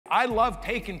I love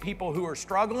taking people who are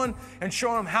struggling and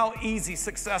showing them how easy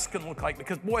success can look like,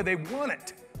 because boy, they want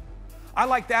it. I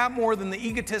like that more than the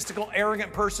egotistical,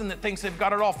 arrogant person that thinks they've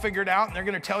got it all figured out and they're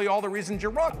going to tell you all the reasons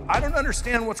you're wrong. I don't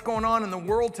understand what's going on in the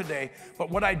world today, but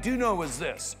what I do know is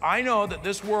this. I know that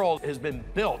this world has been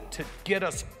built to get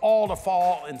us all to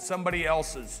fall in somebody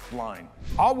else's line.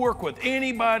 I'll work with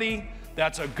anybody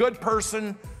that's a good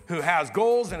person who has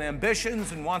goals and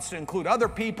ambitions and wants to include other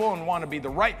people and want to be the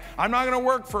right. I'm not going to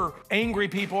work for angry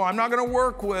people. I'm not going to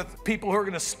work with people who are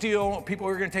going to steal, people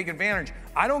who are going to take advantage.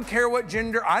 I don't care what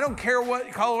gender, I don't care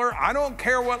what color, I don't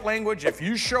care what language. If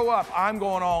you show up, I'm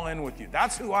going all in with you.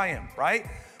 That's who I am, right?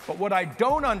 But what I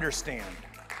don't understand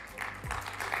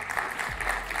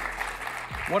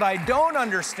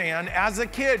as a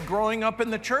kid growing up in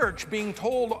the church, being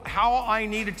told how I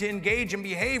needed to engage in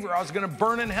behavior, I was going to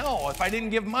burn in hell. If I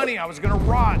didn't give money, I was going to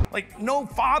rot. Like, no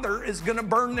father is going to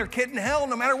burn their kid in hell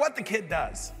no matter what the kid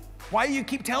does. Why do you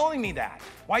keep telling me that?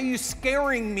 Why are you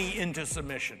scaring me into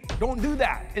submission? Don't do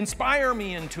that. Inspire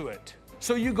me into it.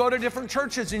 So you go to different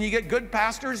churches and you get good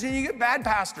pastors and you get bad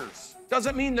pastors.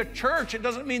 Doesn't mean the church, it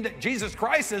doesn't mean that Jesus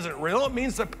Christ isn't real. It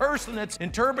means the person that's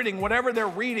interpreting whatever they're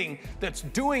reading, that's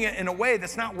doing it in a way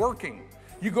that's not working.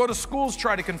 You go to schools,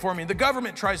 try to conform you. The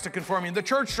government tries to conform you. The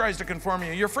church tries to conform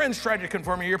you. Your friends try to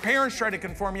conform you. Your parents try to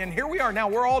conform you. And here we are now.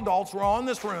 We're all adults. We're all in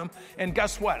this room. And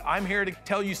guess what? I'm here to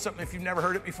tell you something. If you've never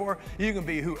heard it before, you can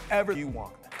be whoever you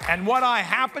want. And what I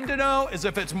happen to know is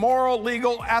if it's moral,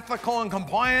 legal, ethical, and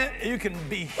compliant, you can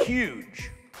be huge.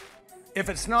 If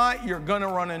it's not, you're going to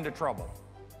run into trouble.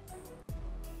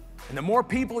 And the more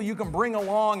people you can bring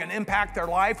along and impact their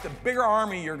life, the bigger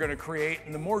army you're going to create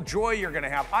and the more joy you're going to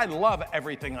have. I love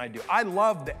everything I do. I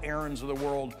love the Aarons of the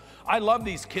world. I love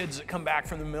these kids that come back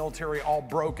from the military all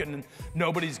broken and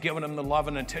nobody's giving them the love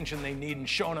and attention they need and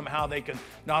showing them how they can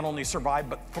not only survive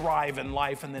but thrive in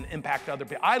life and then impact other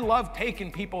people. I love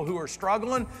taking people who are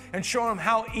struggling and showing them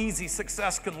how easy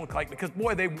success can look like, because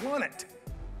boy, they want it.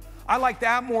 I like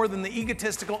that more than the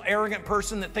egotistical, arrogant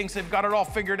person that thinks they've got it all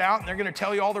figured out and they're going to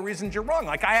tell you all the reasons you're wrong.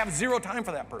 Like, I have zero time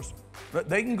for that person. But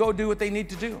they can go do what they need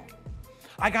to do.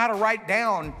 I got to write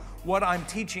down what I'm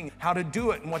teaching, how to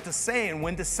do it and what to say and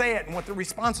when to say it and what the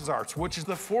responses are, which is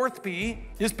the fourth P,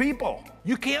 is people.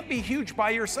 You can't be huge by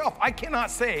yourself. I cannot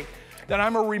say that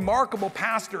I'm a remarkable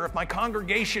pastor if my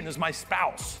congregation is my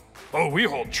spouse. Oh, we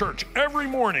hold church every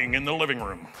morning in the living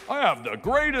room. I have the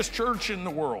greatest church in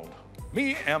the world.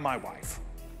 Me and my wife.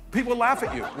 People would laugh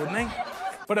at you, wouldn't they?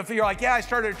 But if you're like, yeah, I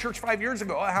started a church 5 years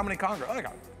ago. Oh, how many congregants? Oh, I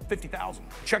got 50,000.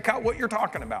 Check out what you're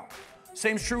talking about.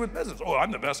 Same's true with business. Oh, I'm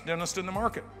the best dentist in the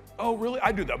market. Oh, really?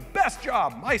 I do the best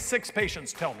job. My 6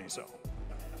 patients tell me so.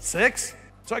 6?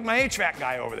 It's like my HVAC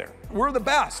guy over there. We're the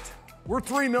best. We're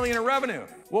 $3 million in revenue.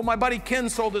 Well, my buddy Ken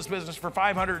sold this business for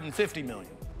 $550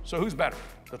 million. So who's better,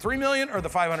 the $3 million or the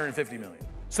 $550 million?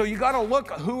 So you got to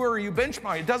look, who are you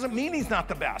benchmarking? It doesn't mean he's not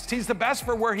the best. He's the best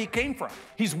for where he came from.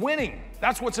 He's winning.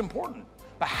 That's what's important.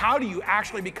 But how do you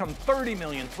actually become 30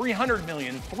 million, 300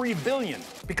 million, 3 billion?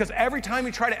 Because every time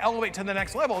you try to elevate to the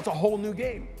next level, it's a whole new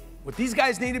game. What these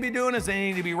guys need to be doing is they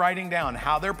need to be writing down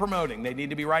how they're promoting. They need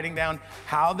to be writing down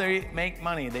how they make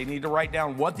money. They need to write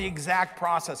down what the exact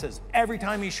process is. Every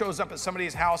time he shows up at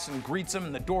somebody's house and greets them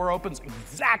and the door opens,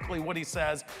 exactly what he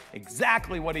says,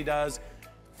 exactly what he does.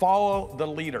 Follow the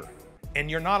leader, and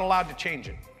you're not allowed to change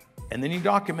it. And then you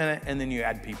document it, and then you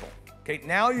add people. Okay,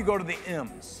 now you go to the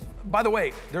M's. By the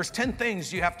way, there's 10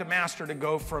 things you have to master to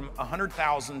go from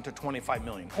 100,000 to 25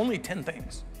 million. Only 10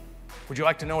 things. Would you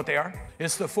like to know what they are?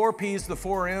 It's the 4 P's, the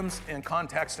 4 M's, and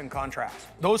context and contrast.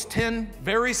 Those 10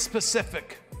 very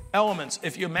specific elements,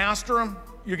 if you master them,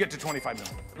 you get to 25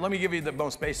 million. Let me give you the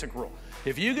most basic rule.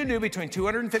 If you can do between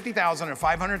 250,000 and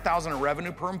 500,000 in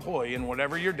revenue per employee in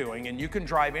whatever you're doing, and you can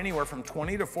drive anywhere from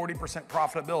 20 to 40%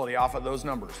 profitability off of those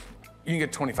numbers, you can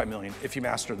get 25 million if you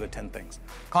master the 10 things.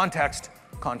 Context,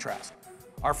 contrast.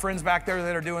 Our friends back there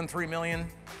that are doing 3 million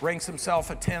ranks himself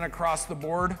a 10 across the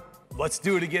board. Let's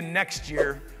do it again next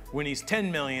year when he's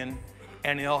 10 million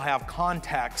and he'll have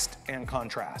context and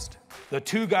contrast. The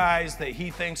 2 guys that he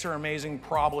thinks are amazing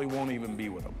probably won't even be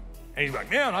with him. And he's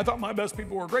like, man, I thought my best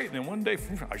people were great. And then one day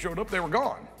I showed up, they were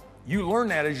gone. You learn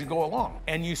that as you go along.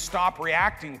 And you stop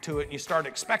reacting to it and you start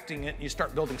expecting it and you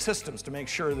start building systems to make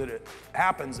sure that it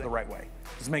happens the right way.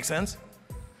 Does it make sense?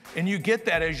 And you get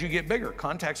that as you get bigger.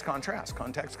 Context, contrast,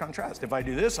 context, contrast. If I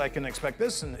do this, I can expect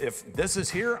this. And if this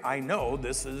is here, I know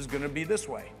this is gonna be this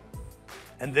way.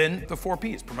 And then the 4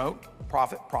 P's, promote,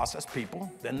 profit, process,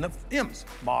 people. Then the M's,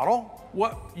 model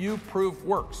what you prove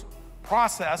works.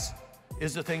 Process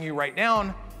is the thing you write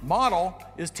down. Model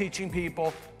is teaching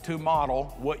people to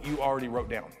model what you already wrote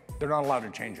down. They're not allowed to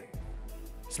change it.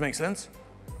 Does this make sense?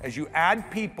 As you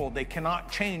add people, they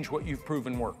cannot change what you've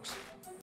proven works.